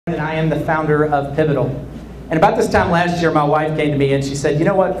And I am the founder of Pivotal. And about this time last year, my wife came to me and she said, you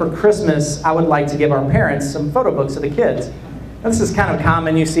know what, for Christmas, I would like to give our parents some photo books of the kids. Now, this is kind of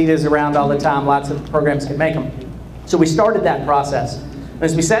common. You see these around all the time. Lots of programs can make them. So we started that process. And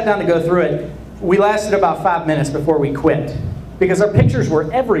as we sat down to go through it, we lasted about 5 minutes before we quit because our pictures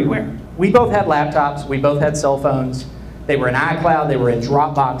were everywhere. We both had laptops. We both had cell phones. They were in iCloud. They were in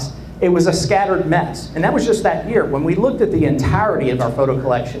Dropbox. It was a scattered mess. And that was just that year. When we looked at the entirety of our photo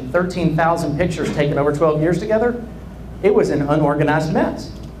collection, 13,000 pictures taken over 12 years together, it was an unorganized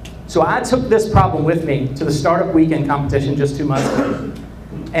mess. So I took this problem with me to the Startup Weekend competition just 2 months ago.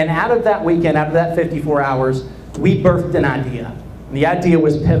 And out of that weekend, out of that 54 hours, we birthed an idea. And the idea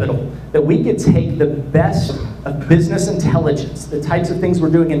was pivotal, that we could take the best of business intelligence, the types of things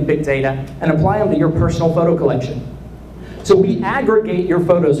we're doing in big data, and apply them to your personal photo collection. So we aggregate your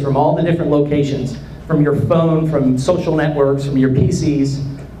photos from all the different locations, from your phone, from social networks, from your PCs.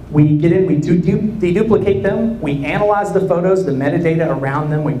 We get in, we deduplicate them, we analyze the photos, the metadata around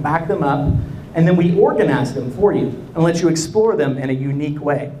them, we back them up, and then we organize them for you and let you explore them in a unique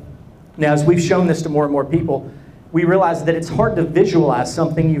way. Now, as we've shown this to more and more people, we realize that it's hard to visualize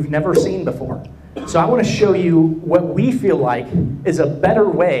something you've never seen before. So I want to show you what we feel like is a better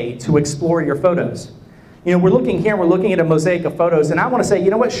way to explore your photos. You know, we're looking here, we're looking at a mosaic of photos, and I want to say,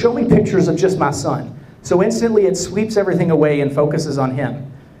 you know what, show me pictures of just my son. So instantly it sweeps everything away and focuses on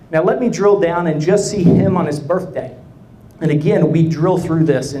him. Now let me drill down and just see him on his birthday. And again, we drill through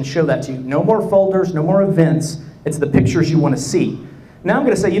this and show that to you. No more folders, no more events. It's the pictures you want to see. Now I'm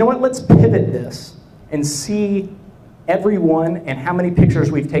going to say, you know what, let's pivot this and see everyone and how many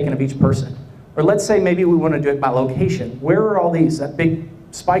pictures we've taken of each person. Or let's say maybe we want to do it by location. Where are all these? That big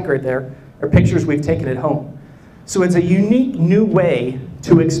spike right there are pictures we've taken at home. So it's a unique new way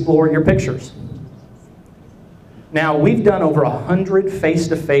to explore your pictures. Now, we've done over 100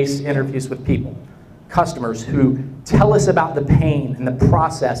 face-to-face interviews with people, customers who tell us about the pain and the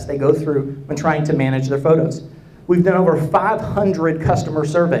process they go through when trying to manage their photos. We've done over 500 customer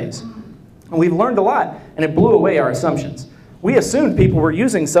surveys. And we've learned a lot, and it blew away our assumptions. We assumed people were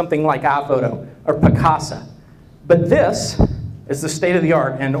using something like iPhoto or Picasa. But this is the state of the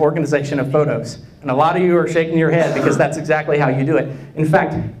art in organization of photos. And a lot of you are shaking your head because that's exactly how you do it. In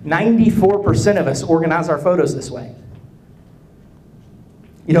fact, 94% of us organize our photos this way.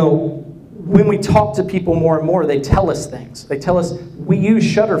 You know, when we talk to people more and more, they tell us things. They tell us we use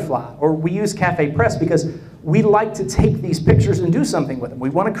Shutterfly or we use Cafe Press because we like to take these pictures and do something with them. We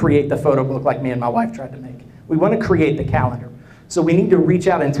want to create the photo book like me and my wife tried to make. We want to create the calendar. So we need to reach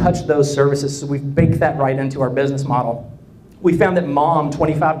out and touch those services, so we've baked that right into our business model. We found that mom,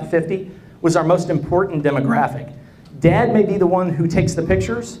 25 to 50, was our most important demographic. Dad may be the one who takes the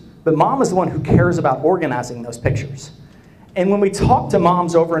pictures, but mom is the one who cares about organizing those pictures. And when we talk to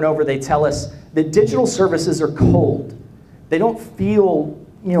moms over and over, they tell us that digital services are cold. They don't feel,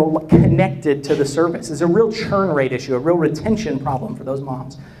 you know, connected to the service. It's a real churn rate issue, a real retention problem for those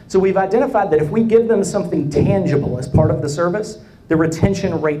moms. So we've identified that if we give them something tangible as part of the service, the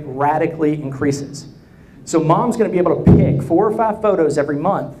retention rate radically increases. So mom's going to be able to pick 4 or 5 photos every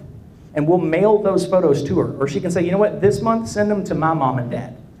month, and we'll mail those photos to her. Or she can say, you know what, this month, send them to my mom and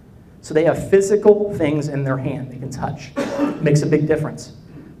dad. So they have physical things in their hand they can touch. It makes a big difference.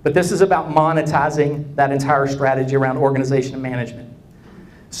 But this is about monetizing that entire strategy around organization and management.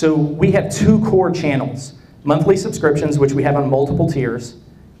 So we have 2 core channels, monthly subscriptions, which we have on multiple tiers,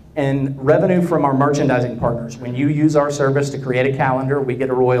 and revenue from our merchandising partners. When you use our service to create a calendar, we get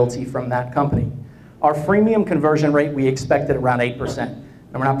a royalty from that company. Our freemium conversion rate, we expect at around 8%. And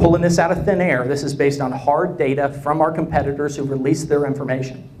we're not pulling this out of thin air. This is based on hard data from our competitors who release their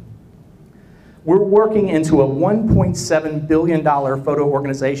information. We're working into a $1.7 billion photo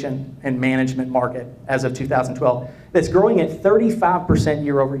organization and management market as of 2012 that's growing at 35%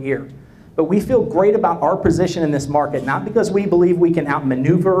 year over year. But we feel great about our position in this market, not because we believe we can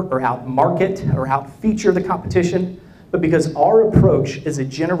outmaneuver or outmarket or outfeature the competition, but because our approach is a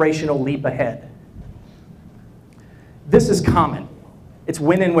generational leap ahead. This is common. It's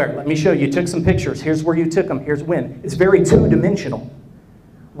when and where. Let me show you. You took some pictures. Here's where you took them. Here's when. It's very two-dimensional.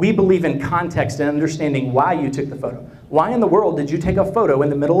 We believe in context and understanding why you took the photo. Why in the world did you take a photo in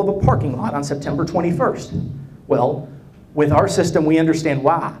the middle of a parking lot on September 21st? Well, with our system, we understand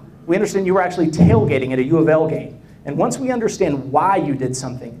why. We understand you were actually tailgating at a U of L game. And once we understand why you did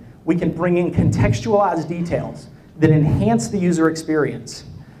something, we can bring in contextualized details that enhance the user experience.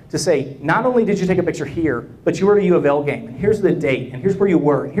 To say, not only did you take a picture here, but you were at a U of L game, and here's the date, and here's where you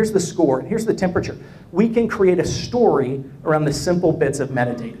were, and here's the score, and here's the temperature. We can create a story around the simple bits of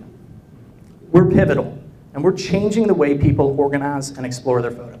metadata. We're pivotal. And we're changing the way people organize and explore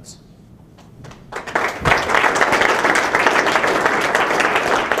their photos.